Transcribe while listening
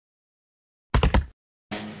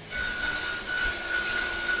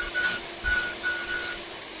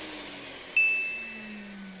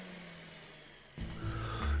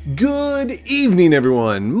Good evening,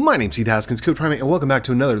 everyone. My name's Heath, Haskins, Code Primate, and welcome back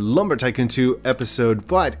to another Lumber Tycoon 2 episode,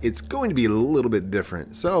 but it's going to be a little bit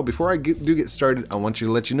different. So before I do get started, I want you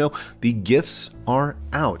to let you know the gifts are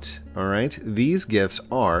out. All right, these gifts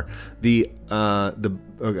are the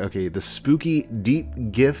Spooky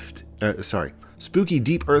Deep Gift. Spooky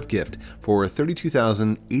Deep Earth Gift for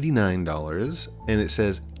 $32,089, and it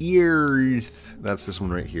says Earth. That's this one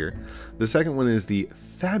right here. The second one is the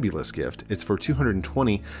Fabulous Gift. It's for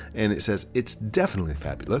 $220, and it says it's definitely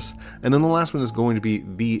fabulous. And then the last one is going to be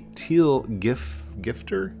the Teal Gift,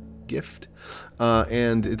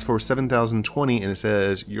 and it's for $7,020, and it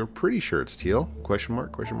says you're pretty sure it's teal? Question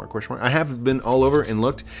mark, question mark, question mark. I have been all over and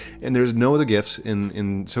looked, and there's no other gifts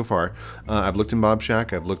in so far. I've looked in Bob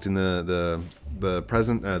Shack, I've looked in the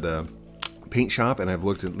paint shop, and I've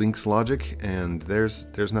looked at Link's Logic, and there's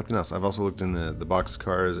nothing else. I've also looked in the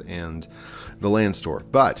boxcars and the land store,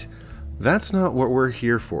 but that's not what we're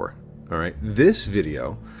here for. All right, this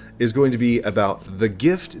video is going to be about the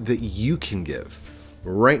gift that you can give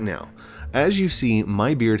right now. As you see,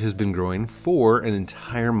 my beard has been growing for an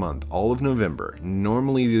entire month, all of November.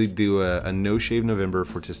 Normally they do a no-shave November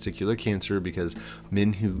for testicular cancer because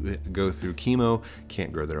men who go through chemo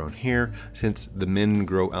can't grow their own hair, since the men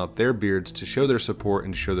grow out their beards to show their support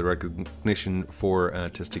and to show their recognition for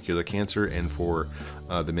testicular cancer and for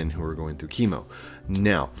the men who are going through chemo.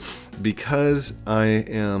 Now, because I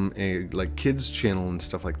am a kids channel and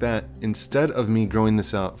stuff like that, instead of me growing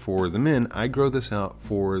this out for the men, I grow this out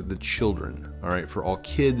for the children. All right, for all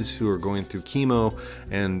kids who are going through chemo,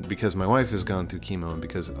 and because my wife has gone through chemo, and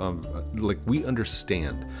because we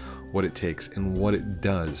understand what it takes and what it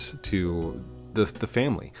does to the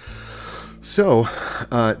family. So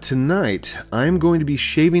tonight I'm going to be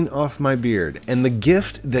shaving off my beard, and the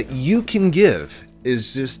gift that you can give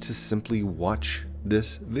is just to simply watch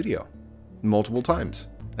this video multiple times,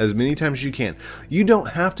 as many times as you can. You don't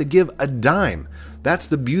have to give a dime. That's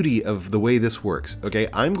the beauty of the way this works. Okay,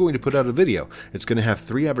 I'm going to put out a video. It's going to have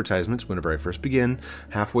 3 advertisements whenever I first begin,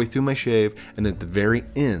 halfway through my shave, and then at the very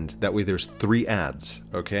end. That way there's 3 ads.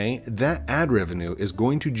 Okay, that ad revenue is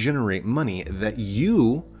going to generate money that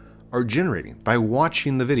you are generating by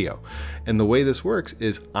watching the video. And the way this works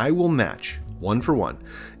is I will match 1 for 1.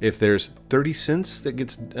 If there's 30 cents that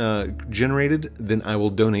gets generated, then I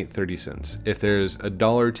will donate 30 cents. If there's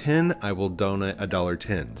 $1.10, I will donate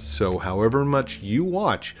 $1.10. So however much you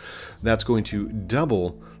watch, that's going to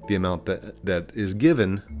double the amount that is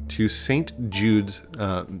given to St. Jude's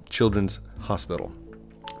Children's Hospital.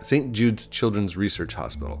 St. Jude's Children's Research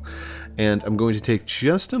Hospital. And I'm going to take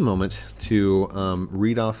just a moment to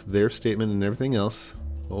read off their statement and everything else.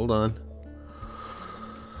 Hold on.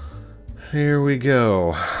 Here we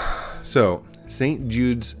go. So, St.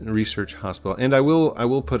 Jude's Research Hospital, and I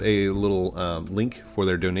will put a little link for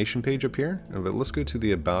their donation page up here. But let's go to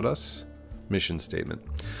the About Us mission statement.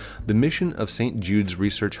 The mission of St. Jude's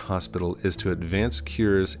Research Hospital is to advance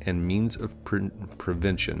cures and means of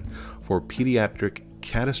prevention for pediatric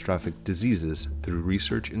catastrophic diseases through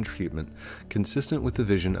research and treatment, consistent with the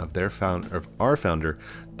vision of our founder,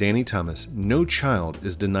 Danny Thomas. No child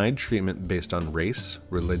is denied treatment based on race,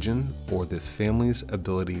 religion, or the family's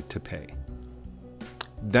ability to pay.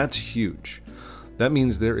 That's huge. That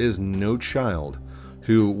means there is no child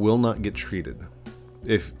who will not get treated.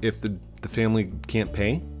 If the family can't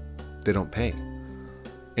pay, they don't pay.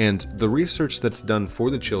 And the research that's done for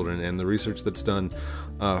the children and the research that's done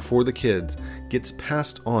for the kids gets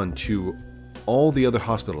passed on to all the other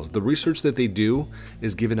hospitals. The research that they do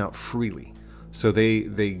is given out freely. So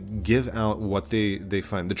they give out what they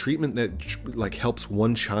find. The treatment that helps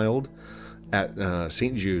one child at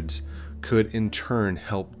St. Jude's could in turn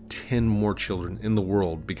help 10 more children in the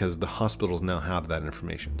world, because the hospitals now have that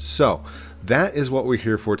information. So that is what we're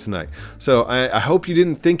here for tonight. So I hope you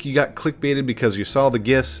didn't think you got clickbaited because you saw the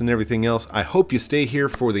gifts and everything else. I hope you stay here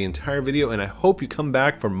for the entire video, and I hope you come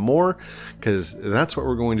back for more, because that's what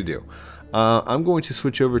we're going to do. I'm going to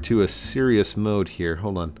switch over to a serious mode here.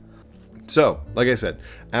 Hold on. So, like I said,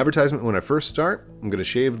 advertisement when I first start. I'm going to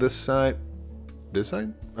shave this side. This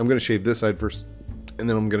side? I'm going to shave this side first, and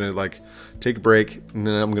then I'm going to take a break, and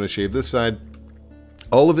then I'm going to shave this side.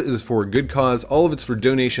 All of it is for a good cause. All of it's for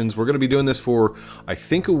donations. We're going to be doing this for, I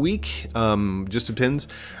think, a week. Just depends.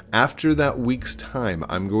 After that week's time,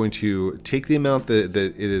 I'm going to take the amount that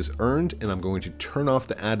it is earned, and I'm going to turn off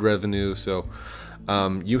the ad revenue. So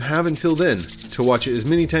you have until then to watch it as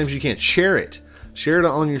many times as you can. Share it. Share it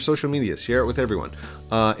on your social media. Share it with everyone.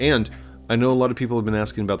 And I know a lot of people have been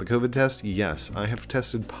asking about the COVID test. Yes, I have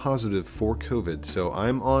tested positive for COVID, so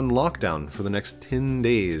I'm on lockdown for the next 10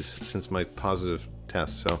 days since my positive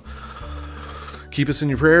test. So keep us in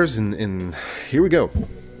your prayers, and here we go.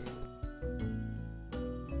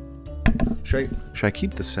 Should I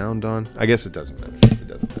keep the sound on? I guess it doesn't matter. It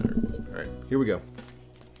doesn't matter. All right, here we go.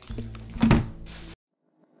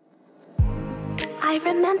 I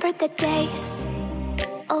remember the days,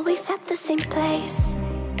 always at the same place,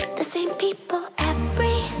 the same people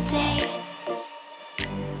every day.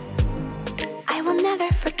 I will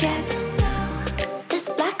never forget this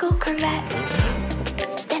black old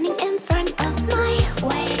Corvette standing in front of my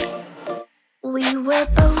way. We were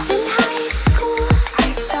both in high school.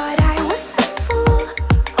 I thought I was a fool.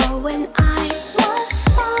 Oh, when I was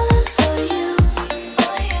falling for you.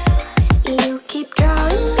 You keep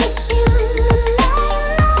drawing me in, and I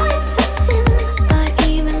know it's a sin, but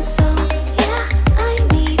even so, yeah, I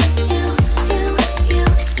need you.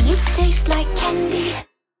 You taste like candy.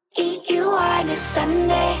 Eat you on a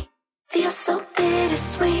Sunday. Feels so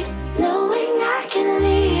bittersweet knowing I can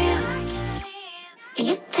leave.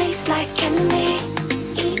 You taste like candy.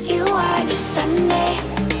 Eat you on a Sunday.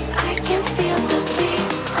 I can feel the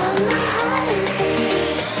beat of my heart and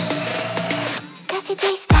peace. 'Cause you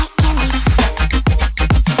taste like candy.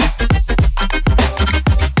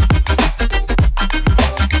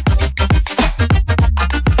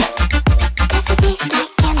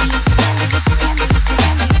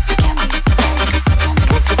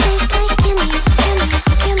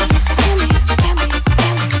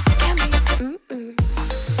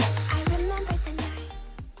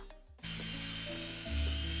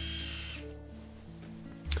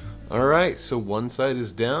 All right, so one side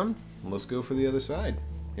is down. Let's go for the other side.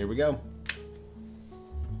 Here we go.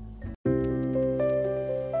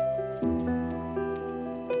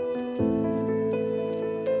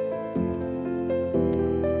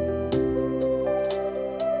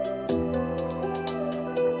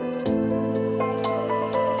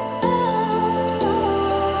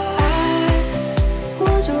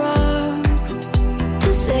 Was wrong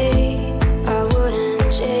to say I wouldn't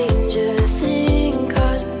change a thing,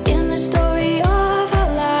 'cause in the story of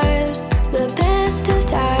our lives, the best of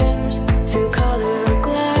times through colored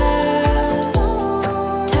glass,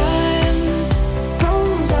 time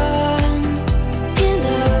rolls on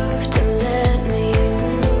enough to let me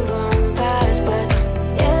move on past, but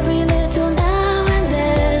every little now and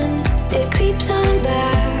then it creeps on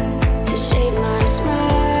back to shape my smile.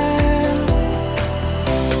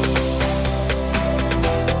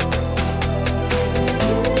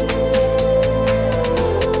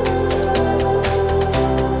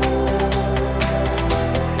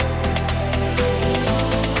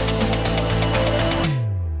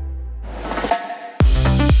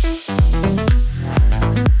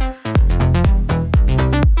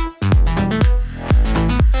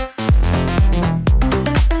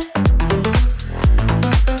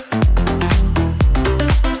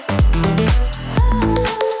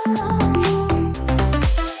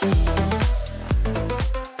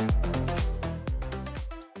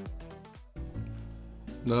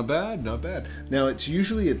 Not bad, not bad. Now it's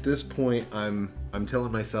usually at this point I'm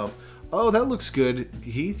telling myself, oh, that looks good,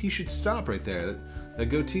 Heath, you should stop right there. That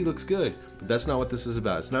goatee looks good. But that's not what this is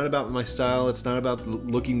about. It's not about my style. It's not about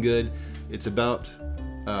looking good. It's about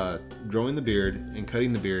growing the beard and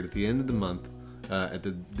cutting the beard at the end of the month, at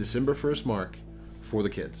the December 1st mark for the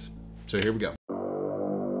kids. So here we go.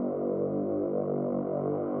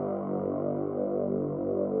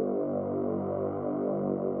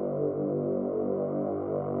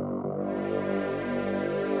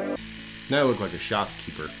 Now I look like a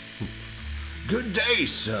shopkeeper. Good day,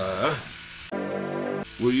 sir.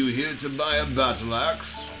 Were you here to buy a battle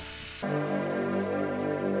axe?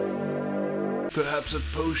 Perhaps a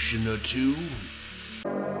potion or two?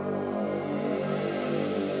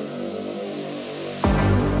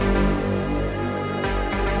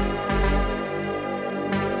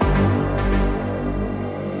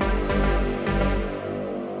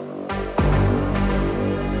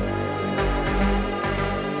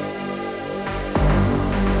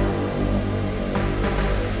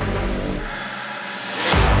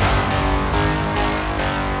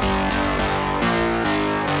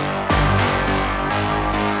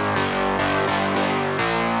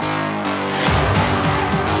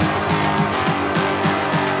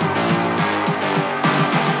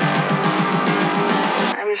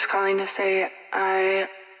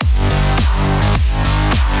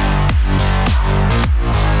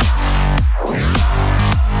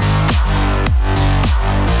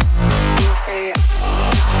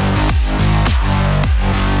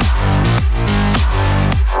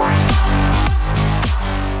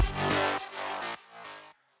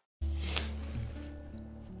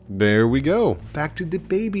 There we go. Back to the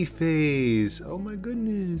baby phase. Oh my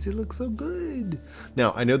goodness, it looks so good.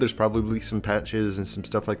 Now, I know there's probably some patches and some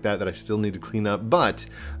stuff like that I still need to clean up, but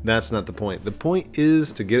that's not the point. The point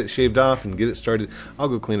is to get it shaved off and get it started. I'll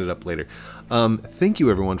go clean it up later. Thank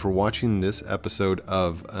you everyone for watching this episode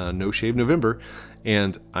of No Shave November,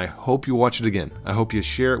 and I hope you watch it again. I hope you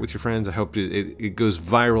share it with your friends. I hope it goes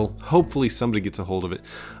viral. Hopefully somebody gets a hold of it.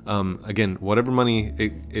 Again, whatever money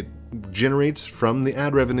it generates from the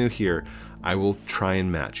ad revenue here, I will try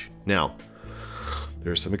and match. Now,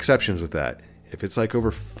 there are some exceptions with that. If it's like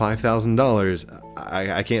over $5,000,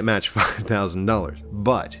 I can't match $5,000.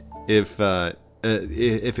 But if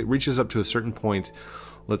it reaches up to a certain point,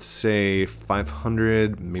 let's say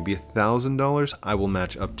 $500, maybe $1,000, I will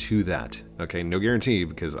match up to that. Okay, no guarantee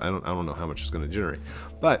because I don't know how much it's going to generate.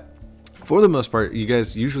 But for the most part, you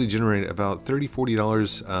guys usually generate about $30,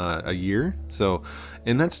 $40 a year. So,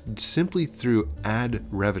 and that's simply through ad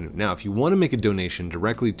revenue. Now, if you want to make a donation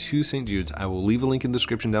directly to St. Jude's, I will leave a link in the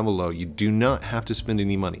description down below. You do not have to spend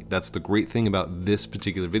any money. That's the great thing about this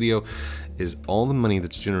particular video, is all the money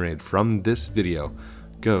that's generated from this video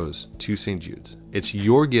goes to St. Jude's. It's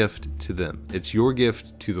your gift to them. It's your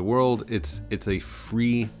gift to the world. It's a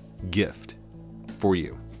free gift for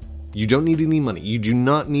you. You don't need any money. You do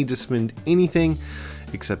not need to spend anything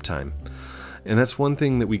except time. And that's one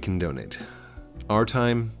thing that we can donate. Our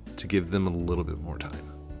time to give them a little bit more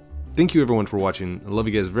time. Thank you everyone for watching. I love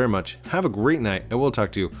you guys very much. Have a great night, and we'll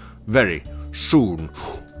talk to you very soon.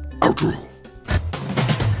 Outro.